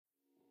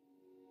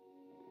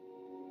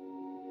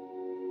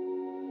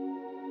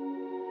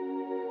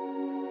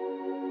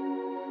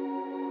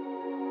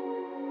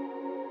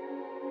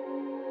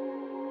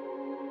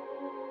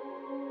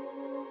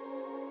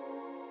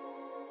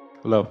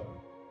Hello.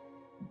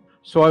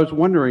 So I was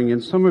wondering, in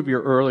some of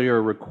your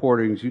earlier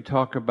recordings, you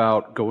talk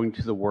about going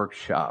to the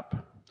workshop,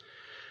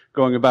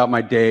 going about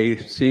my day,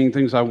 seeing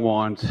things I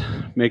want,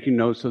 making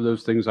notes of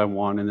those things I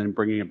want, and then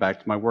bringing it back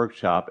to my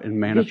workshop and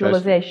manifesting.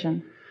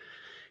 Visualization.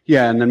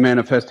 Yeah, and then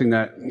manifesting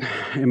that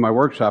in my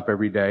workshop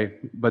every day.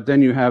 But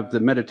then you have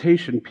the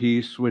meditation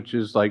piece, which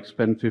is like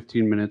spend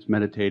 15 minutes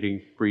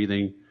meditating,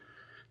 breathing,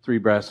 3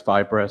 breaths,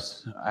 5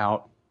 breaths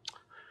out.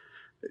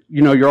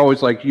 You know, you're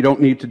always like, you don't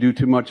need to do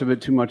too much of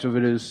it. Too much of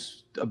it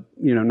is,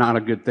 not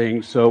a good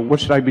thing. So what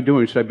should I be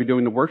doing? Should I be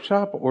doing the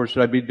workshop or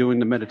should I be doing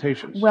the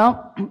meditations?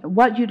 Well,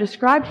 what you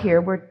described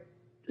here were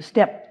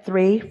step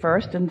 3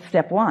 first and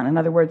step 1. In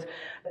other words,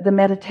 the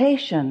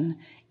meditation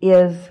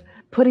is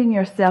putting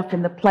yourself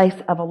in the place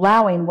of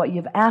allowing what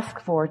you've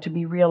asked for to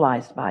be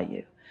realized by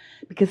you.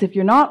 Because if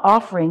you're not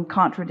offering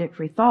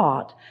contradictory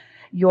thought,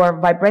 your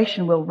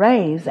vibration will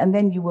raise, and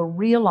then you will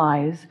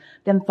realize,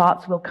 then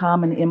thoughts will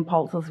come and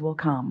impulses will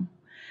come.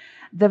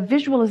 The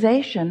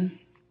visualization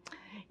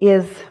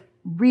is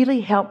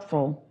really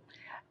helpful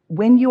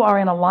when you are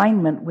in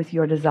alignment with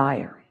your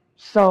desire.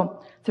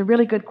 So it's a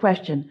really good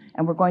question,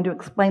 and we're going to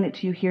explain it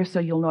to you here so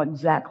you'll know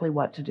exactly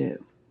what to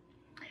do.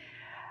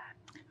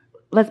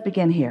 Let's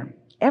begin here.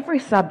 Every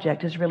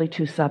subject is really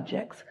 2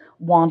 subjects,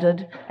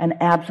 wanted and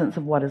absence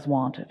of what is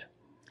wanted.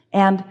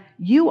 And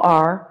you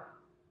are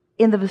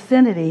in the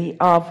vicinity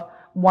of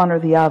one or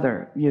the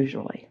other,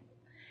 usually.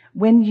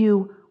 When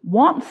you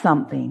want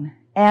something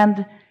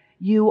and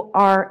you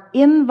are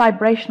in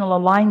vibrational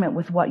alignment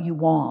with what you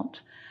want,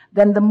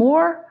 then the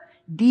more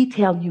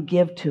detail you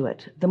give to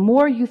it, the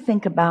more you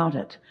think about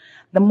it,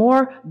 the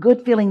more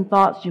good feeling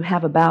thoughts you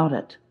have about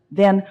it,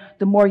 then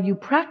the more you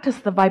practice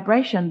the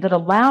vibration that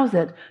allows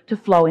it to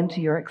flow into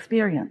your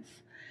experience.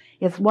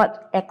 It's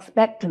what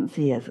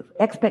expectancy is.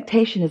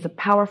 Expectation is a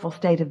powerful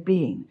state of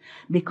being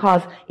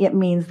because it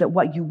means that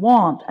what you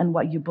want and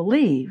what you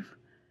believe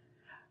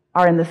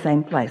are in the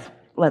same place.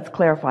 Let's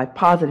clarify.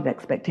 Positive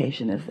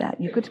expectation is that.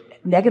 You could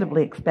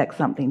negatively expect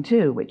something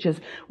too, which is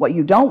what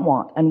you don't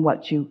want and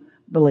what you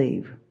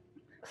believe.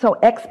 So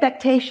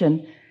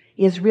expectation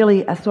is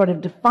really a sort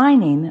of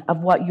defining of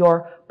what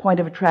your point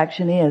of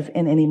attraction is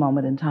in any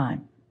moment in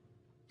time.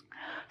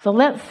 So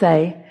let's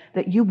say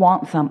that you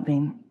want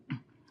something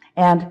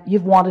and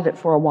you've wanted it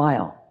for a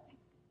while.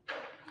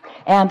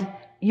 And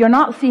you're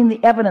not seeing the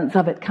evidence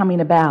of it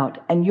coming about,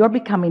 and you're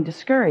becoming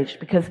discouraged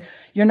because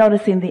you're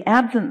noticing the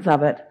absence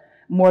of it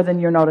more than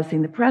you're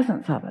noticing the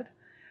presence of it.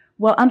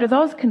 Well, under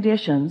those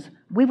conditions,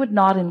 we would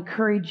not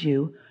encourage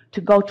you to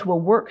go to a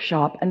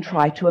workshop and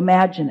try to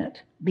imagine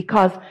it,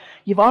 because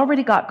you've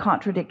already got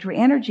contradictory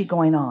energy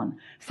going on.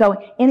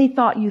 So any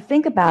thought you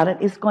think about it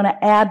is going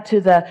to add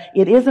to the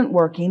it isn't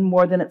working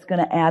more than it's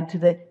going to add to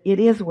the it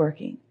is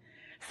working.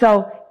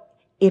 So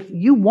if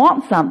you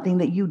want something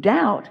that you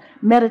doubt,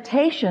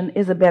 meditation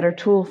is a better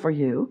tool for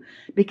you,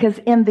 because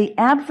in the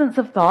absence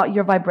of thought,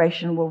 your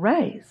vibration will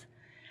raise.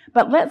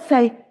 But let's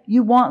say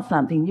you want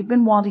something, you've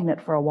been wanting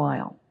it for a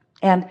while,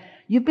 and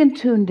you've been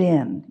tuned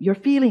in, you're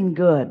feeling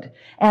good,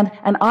 and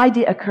an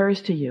idea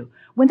occurs to you.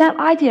 When that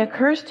idea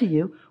occurs to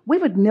you, we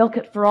would milk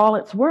it for all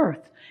it's worth.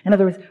 In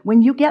other words,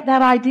 when you get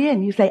that idea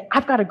and you say,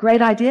 I've got a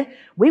great idea,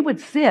 we would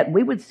sit,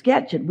 we would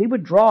sketch it, we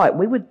would draw it,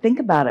 we would think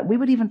about it, we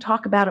would even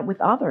talk about it with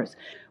others.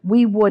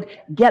 We would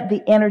get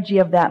the energy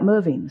of that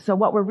moving. So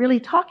what we're really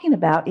talking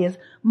about is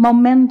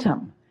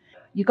momentum.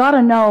 You got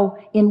to know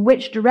in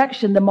which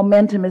direction the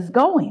momentum is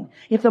going.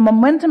 If the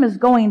momentum is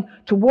going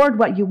toward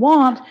what you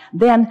want,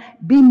 then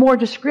be more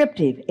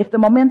descriptive. If the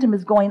momentum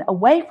is going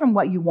away from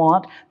what you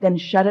want, then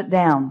shut it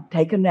down,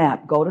 take a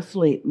nap, go to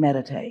sleep,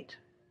 meditate.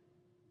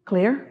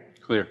 Clear?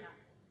 Clear.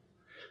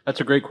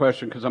 That's a great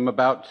question, because I'm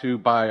about to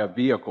buy a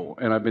vehicle,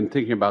 and I've been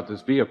thinking about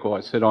this vehicle.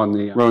 I sit on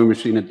the rowing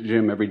machine at the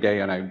gym every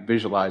day, and I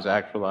visualize,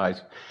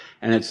 actualize,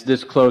 and it's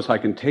this close I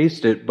can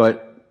taste it,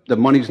 but the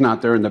money's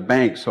not there in the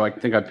bank, so I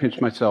think I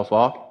pinched myself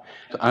off.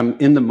 I'm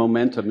in the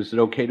momentum. Is it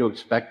okay to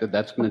expect that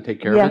that's going to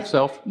take care of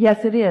itself?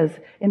 Yes, it is.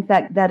 In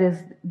fact, that is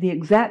the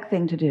exact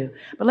thing to do.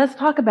 But let's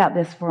talk about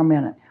this for a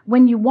minute.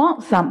 When you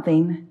want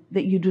something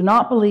that you do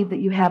not believe that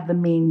you have the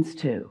means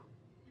to,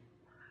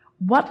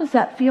 what does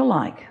that feel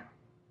like?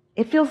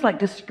 It feels like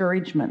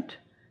discouragement.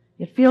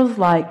 It feels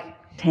like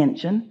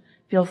tension.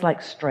 It feels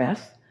like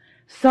stress.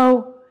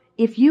 So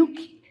if you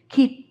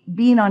keep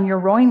being on your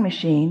rowing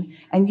machine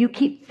and you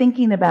keep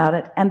thinking about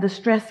it and the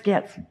stress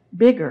gets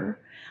bigger,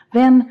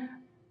 then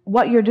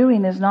what you're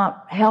doing is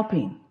not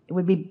helping. It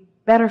would be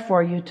better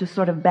for you to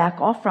sort of back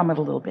off from it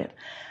a little bit.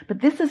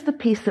 But this is the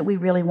piece that we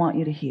really want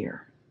you to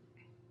hear.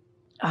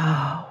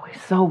 Oh, we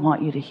so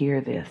want you to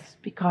hear this,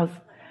 because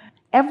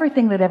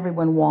everything that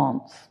everyone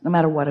wants, no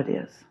matter what it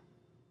is,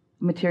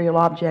 a material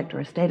object or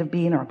a state of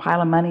being or a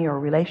pile of money or a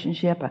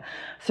relationship, a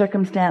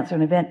circumstance or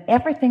an event,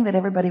 everything that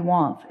everybody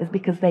wants is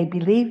because they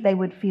believe they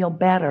would feel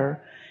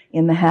better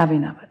in the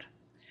having of it.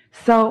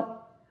 So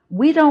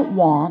we don't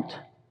want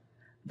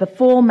the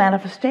full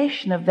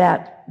manifestation of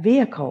that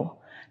vehicle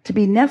to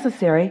be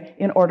necessary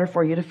in order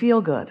for you to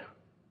feel good.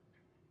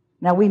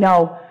 Now we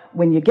know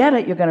when you get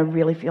it, you're going to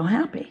really feel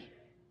happy.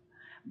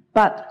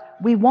 But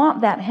we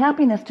want that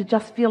happiness to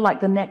just feel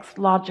like the next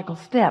logical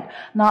step,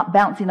 not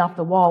bouncing off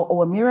the wall,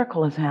 oh, a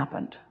miracle has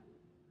happened.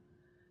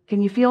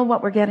 Can you feel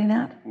what we're getting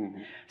at?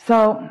 Mm-hmm.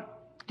 So,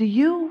 do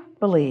you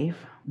believe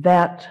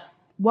that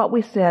what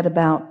we said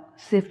about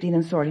sifting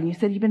and sorting, you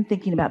said you've been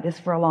thinking about this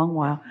for a long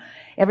while.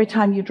 Every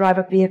time you drive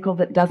a vehicle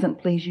that doesn't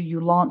please you, you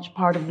launch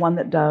part of one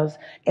that does.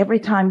 Every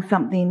time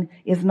something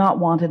is not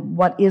wanted,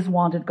 what is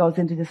wanted goes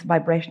into this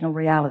vibrational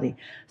reality.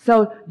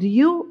 So, do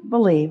you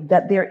believe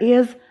that there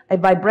is a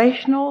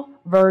vibrational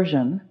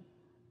version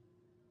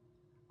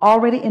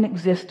already in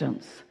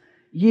existence?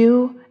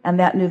 You and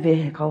that new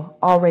vehicle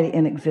already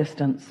in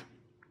existence.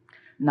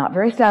 Not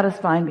very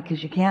satisfying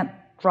because you can't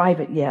drive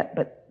it yet,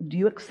 but do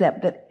you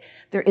accept that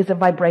there is a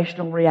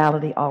vibrational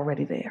reality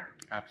already there?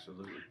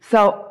 Absolutely.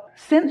 So,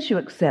 since you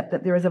accept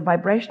that there is a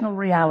vibrational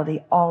reality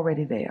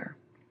already there,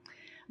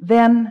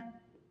 then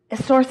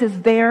a source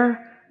is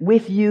there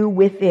with you,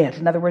 with it.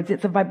 In other words,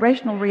 it's a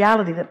vibrational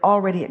reality that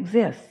already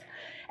exists.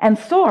 And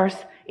source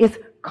is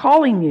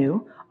calling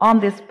you on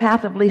this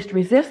path of least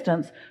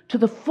resistance to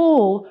the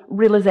full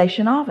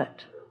realization of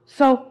it.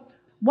 So,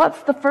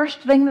 what's the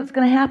first thing that's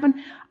going to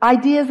happen?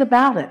 Ideas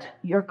about it,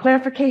 your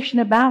clarification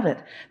about it,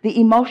 the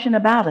emotion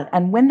about it.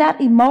 And when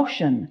that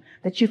emotion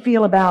that you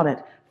feel about it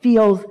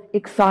feels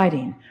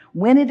exciting,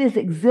 when it is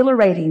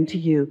exhilarating to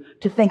you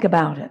to think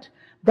about it,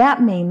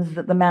 that means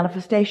that the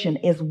manifestation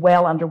is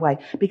well underway,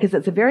 because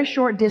it's a very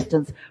short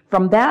distance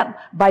from that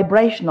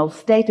vibrational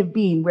state of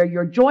being where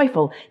you're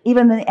joyful,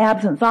 even in the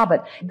absence of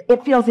it.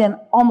 It fills in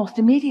almost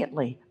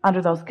immediately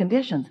under those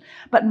conditions.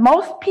 But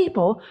most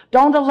people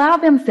don't allow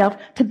themselves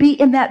to be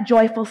in that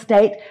joyful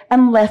state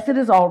unless it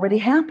has already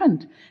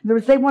happened. In other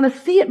words, they want to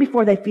see it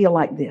before they feel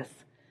like this.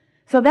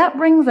 So that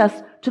brings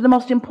us to the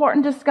most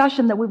important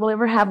discussion that we will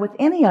ever have with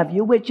any of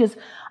you, which is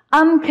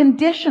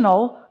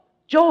unconditional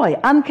joy,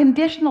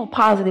 unconditional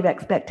positive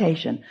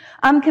expectation,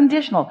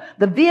 unconditional.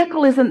 The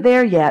vehicle isn't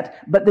there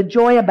yet, but the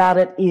joy about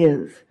it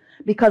is.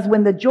 Because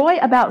when the joy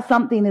about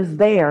something is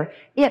there,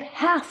 it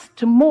has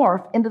to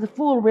morph into the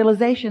full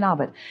realization of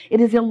it.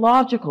 It is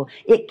illogical.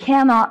 It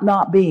cannot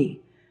not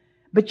be.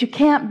 But you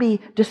can't be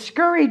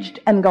discouraged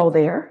and go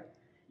there.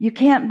 You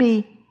can't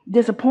be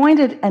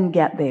disappointed and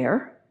get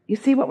there. You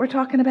see what we're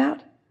talking about?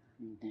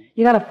 Mm-hmm.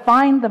 You got to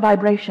find the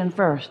vibration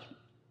first.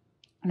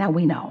 Now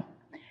we know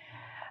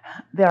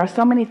there are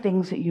so many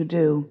things that you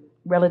do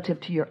relative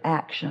to your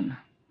action.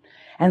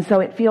 And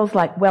so it feels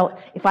like, well,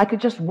 if I could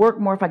just work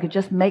more, if I could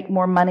just make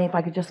more money, if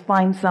I could just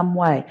find some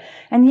way.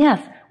 And yes,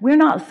 we're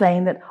not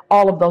saying that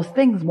all of those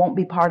things won't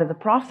be part of the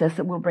process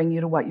that will bring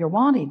you to what you're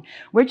wanting.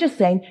 We're just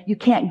saying you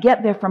can't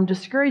get there from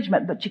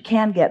discouragement, but you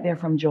can get there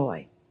from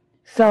joy.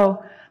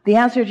 So the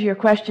answer to your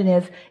question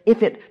is,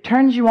 if it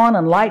turns you on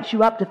and lights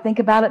you up to think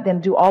about it, then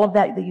do all of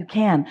that you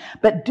can.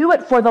 But do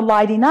it for the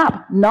lighting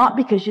up, not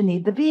because you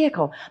need the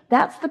vehicle.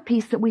 That's the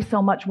piece that we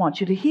so much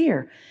want you to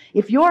hear.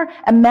 If you're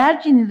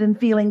imagining it and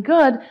feeling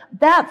good,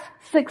 that's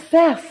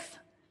success.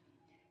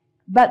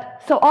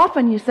 But so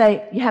often you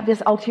say, you have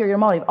this ulterior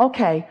motive.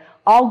 Okay,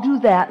 I'll do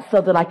that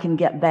so that I can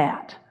get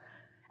that.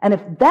 And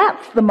if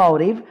that's the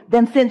motive,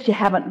 then since you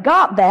haven't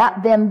got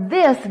that, then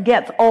this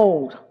gets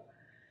old.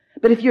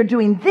 But if you're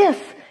doing this,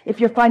 if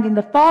you're finding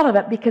the thought of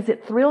it because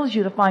it thrills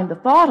you to find the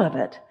thought of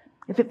it,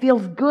 if it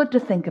feels good to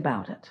think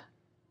about it.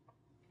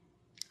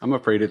 I'm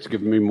afraid it's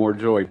giving me more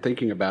joy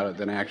thinking about it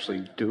than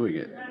actually doing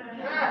it.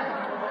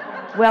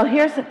 Well,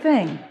 here's the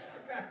thing.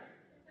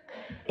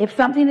 If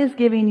something is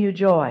giving you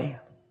joy,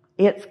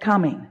 it's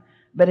coming.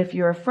 But if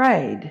you're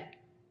afraid,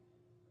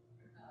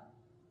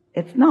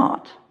 it's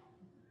not.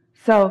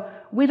 So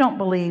we don't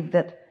believe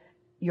that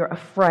you're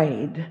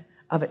afraid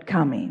of it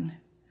coming.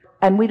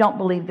 And we don't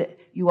believe that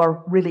you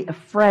are really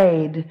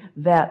afraid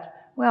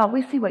that, well,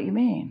 we see what you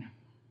mean.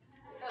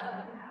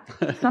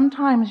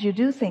 Sometimes you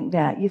do think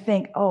that. You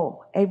think,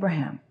 oh,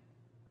 Abraham,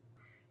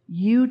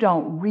 you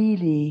don't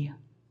really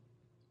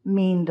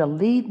mean to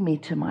lead me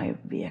to my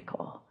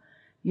vehicle.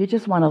 You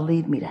just want to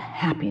lead me to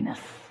happiness.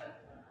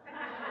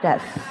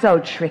 That's so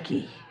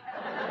tricky.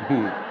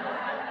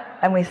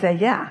 And we say,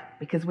 yeah,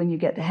 because when you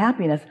get to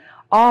happiness,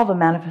 all the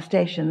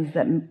manifestations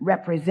that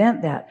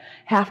represent that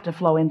have to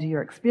flow into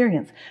your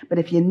experience. But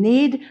if you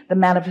need the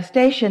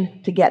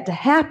manifestation to get to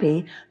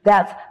happy,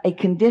 that's a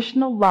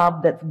conditional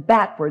love that's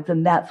backwards,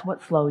 and that's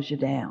what slows you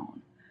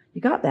down. You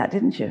got that,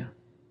 didn't you?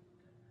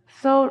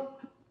 So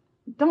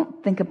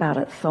don't think about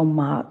it so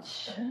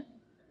much.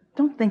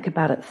 Don't think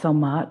about it so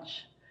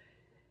much.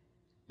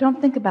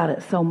 Don't think about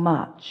it so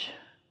much.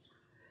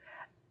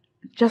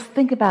 Just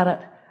think about it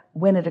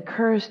when it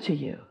occurs to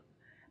you.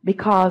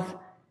 Because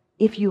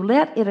if you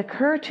let it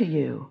occur to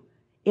you,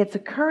 it's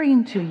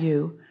occurring to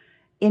you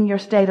in your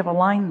state of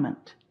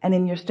alignment. And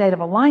in your state of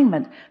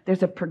alignment,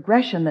 there's a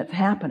progression that's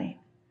happening.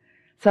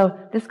 So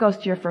this goes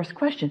to your first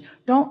question.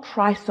 Don't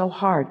try so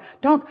hard.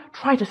 Don't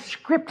try to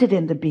script it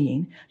into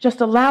being.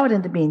 Just allow it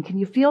into being. Can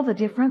you feel the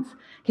difference?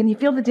 Can you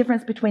feel the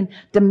difference between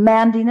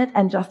demanding it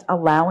and just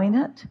allowing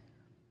it?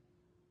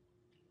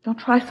 Don't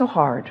try so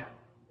hard.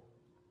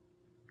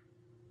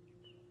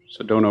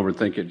 So don't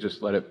overthink it.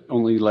 Just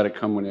only let it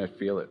come when I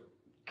feel it.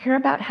 Care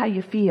about how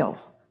you feel.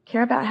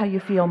 Care about how you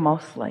feel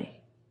mostly.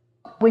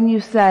 When you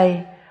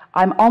say,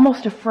 I'm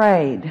almost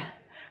afraid,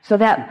 so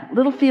that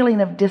little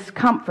feeling of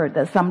discomfort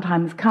that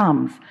sometimes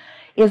comes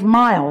is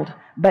mild,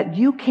 but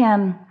you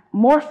can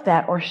morph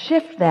that or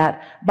shift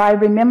that by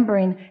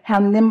remembering how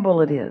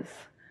nimble it is,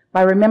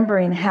 by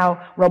remembering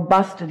how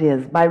robust it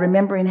is, by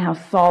remembering how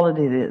solid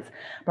it is,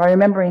 by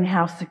remembering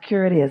how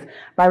secure it is,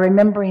 by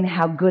remembering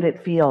how good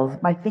it feels,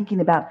 by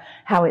thinking about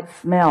how it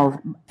smells.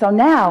 So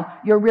now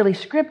you're really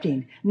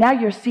scripting. Now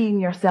you're seeing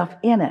yourself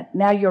in it.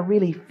 Now you're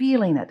really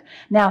feeling it.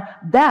 Now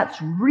that's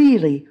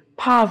really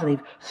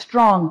positive,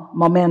 strong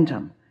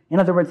momentum. In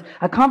other words,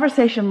 a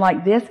conversation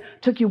like this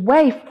took you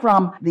away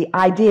from the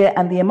idea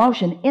and the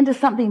emotion into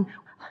something.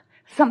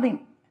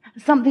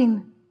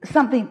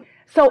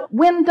 So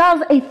when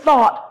does a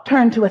thought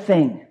turn to a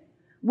thing?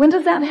 When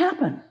does that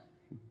happen?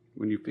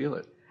 When you feel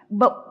it.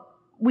 But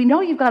we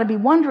know you've got to be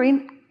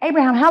wondering,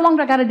 Abraham, how long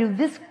do I got to do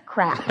this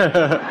crap?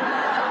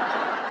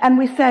 And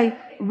we say,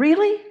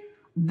 really?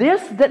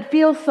 This that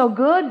feels so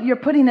good, you're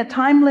putting a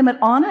time limit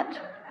on it?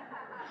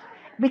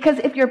 Because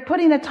if you're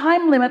putting a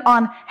time limit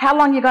on how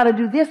long you got to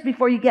do this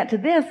before you get to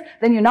this,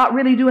 then you're not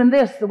really doing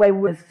this the way we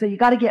was. So you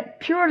got to get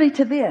purely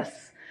to this.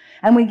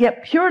 And we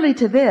get purely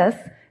to this,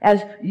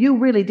 as you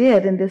really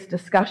did in this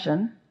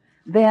discussion,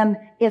 then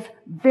it's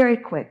very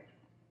quick,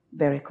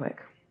 very quick.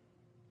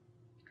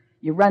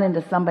 You run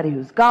into somebody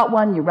who's got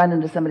one. You run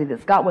into somebody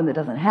that's got one that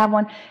doesn't have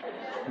one.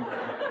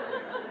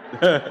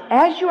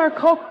 As you are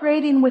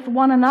co-creating with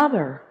one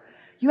another,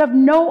 you have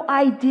no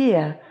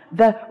idea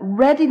the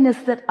readiness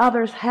that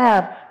others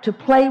have to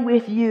play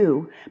with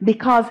you,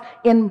 because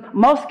in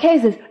most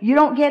cases, you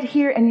don't get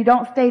here and you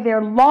don't stay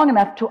there long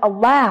enough to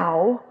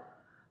allow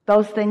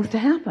those things to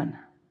happen.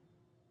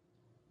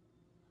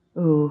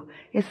 Ooh,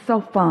 it's so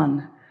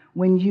fun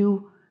when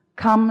you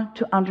come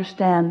to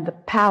understand the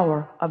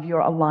power of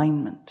your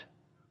alignment.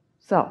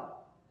 So,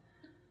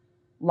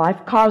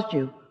 life caused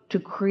you to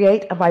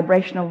create a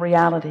vibrational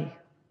reality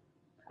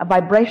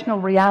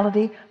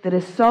that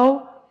is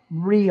so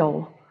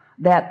real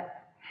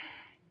that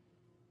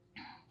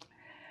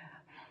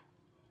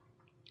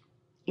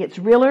it's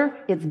realer,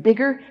 it's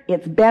bigger,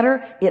 it's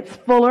better, it's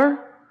fuller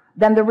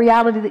than the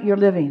reality that you're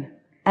living,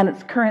 and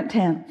it's current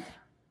tense.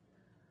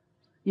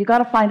 You got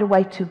to find a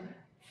way to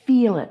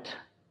feel it,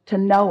 to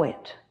know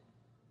it,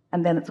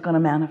 and then it's going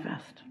to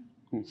manifest.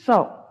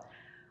 So,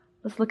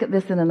 let's look at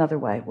this in another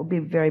way. We'll be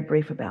very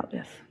brief about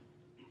this.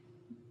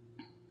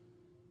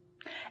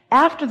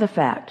 After the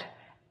fact,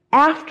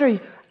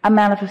 after a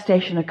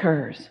manifestation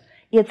occurs,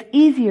 it's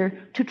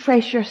easier to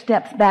trace your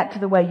steps back to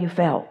the way you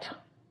felt.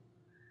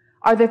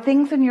 Are there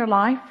things in your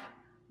life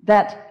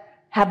that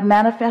have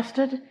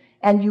manifested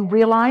and you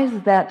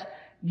realize that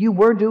you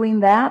were doing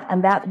that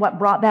and that's what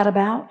brought that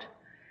about?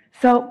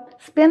 So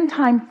spend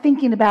time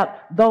thinking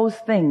about those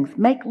things.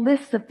 Make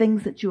lists of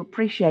things that you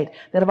appreciate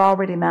that have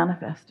already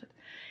manifested.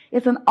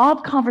 It's an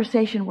odd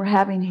conversation we're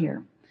having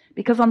here,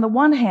 because on the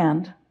one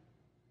hand,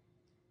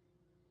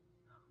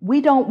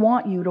 we don't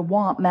want you to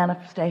want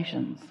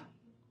manifestations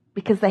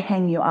because they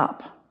hang you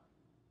up.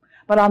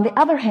 But on the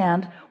other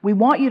hand, we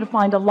want you to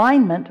find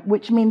alignment,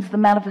 which means the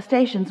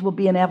manifestations will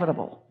be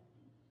inevitable.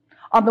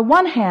 On the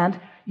one hand,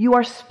 you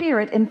are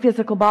spirit in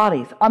physical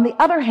bodies. On the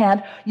other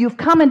hand, you've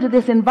come into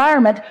this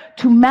environment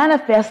to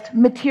manifest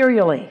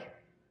materially.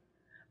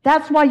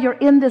 That's why you're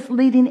in this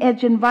leading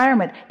edge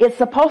environment. It's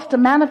supposed to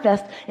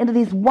manifest into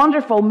these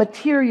wonderful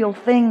material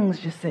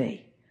things, you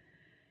see.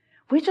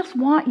 We just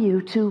want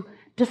you to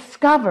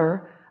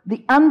discover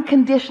the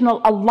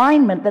unconditional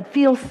alignment that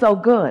feels so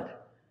good.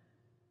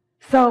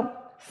 So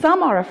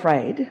some are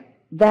afraid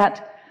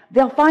that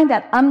they'll find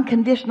that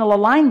unconditional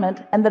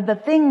alignment and that the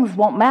things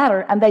won't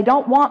matter, and they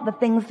don't want the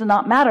things to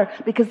not matter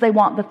because they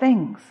want the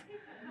things.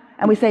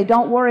 And we say,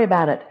 don't worry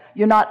about it.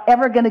 You're not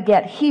ever going to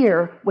get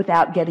here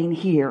without getting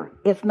here.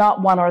 It's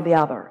not one or the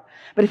other.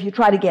 But if you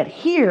try to get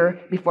here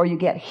before you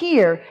get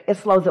here, it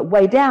slows it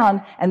way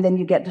down, and then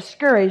you get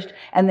discouraged,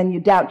 and then you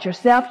doubt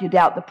yourself, you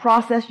doubt the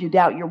process, you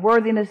doubt your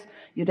worthiness,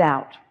 you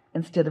doubt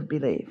instead of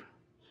believe.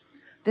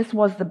 This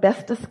was the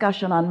best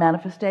discussion on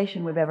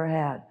manifestation we've ever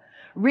had.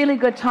 Really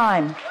good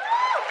time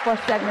for a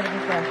segment of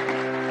the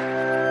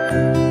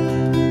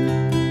session.